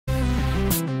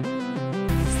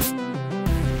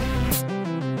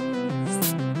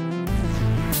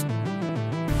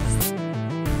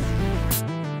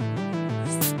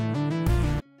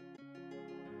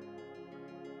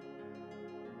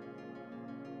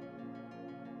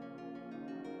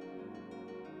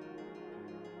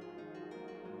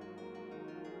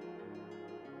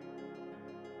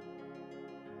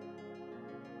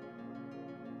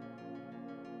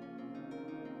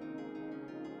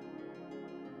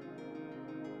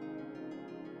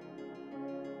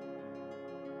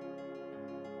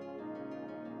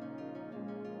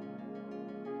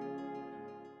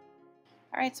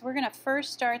Alright, so we're going to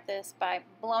first start this by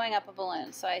blowing up a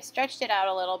balloon. So I stretched it out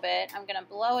a little bit. I'm going to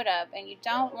blow it up, and you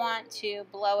don't want to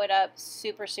blow it up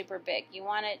super, super big. You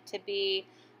want it to be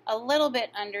a little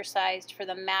bit undersized for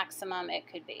the maximum it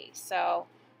could be. So,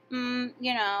 you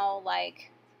know,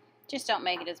 like, just don't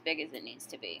make it as big as it needs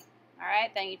to be.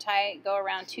 Alright, then you go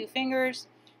around 2 fingers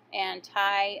and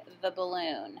tie the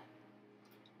balloon.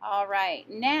 Alright,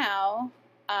 now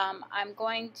I'm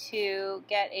going to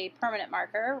get a permanent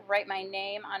marker, write my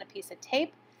name on a piece of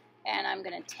tape, and I'm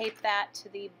going to tape that to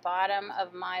the bottom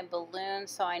of my balloon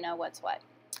so I know what's what.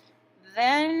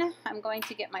 Then I'm going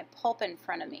to get my pulp in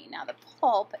front of me. Now the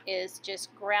pulp is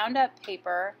just ground up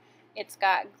paper. It's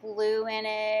got glue in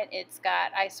it.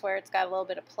 I swear it's got a little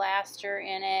bit of plaster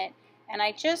in it. And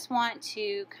I just want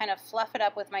to kind of fluff it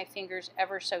up with my fingers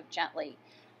ever so gently.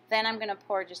 Then I'm going to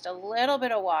pour just a little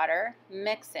bit of water,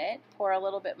 mix it, pour a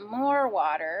little bit more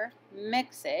water,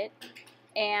 mix it,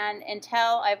 and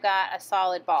until I've got a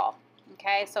solid ball.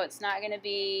 Okay, so it's not going to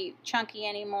be chunky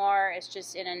anymore. It's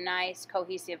just in a nice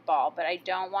cohesive ball, but I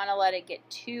don't want to let it get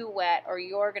too wet or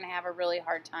you're going to have a really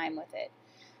hard time with it.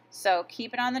 So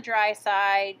keep it on the dry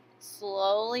side,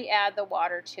 slowly add the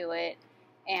water to it,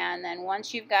 and then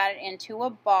once you've got it into a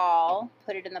ball,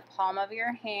 put it in the palm of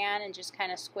your hand and just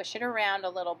kind of squish it around a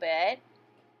little bit.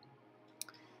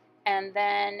 And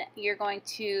then you're going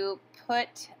to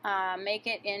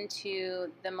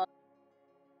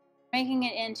making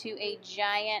it into a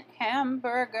giant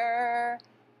hamburger.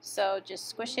 So just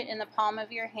squish it in the palm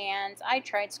of your hands. I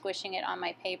tried squishing it on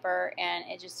my paper and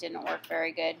it just didn't work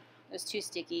very good. It was too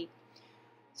sticky.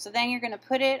 So then you're going to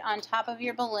put it on top of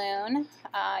your balloon.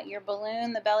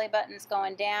 The belly button's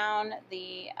going down,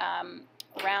 the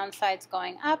round side's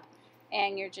going up,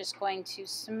 and you're just going to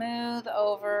smooth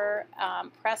over,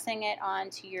 pressing it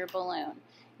onto your balloon.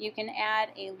 You can add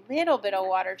a little bit of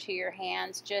water to your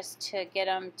hands just to get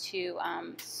them to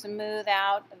smooth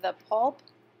out the pulp.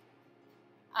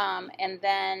 And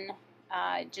then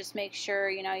just make sure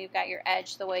you've got your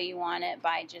edge the way you want it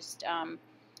by just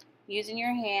using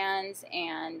your hands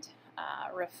and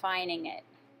refining it.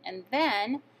 And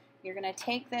then you're going to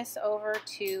take this over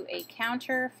to a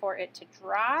counter for it to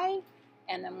dry,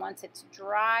 and then once it's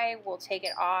dry, we'll take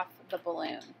it off the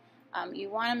balloon. You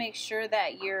want to make sure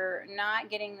that you're not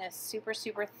getting this super,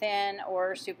 super thin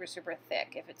or super, super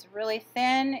thick. If it's really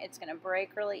thin, it's going to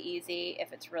break really easy.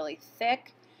 If it's really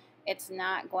thick, it's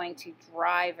not going to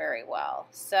dry very well.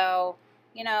 So,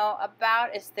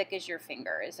 about as thick as your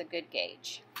finger is a good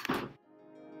gauge.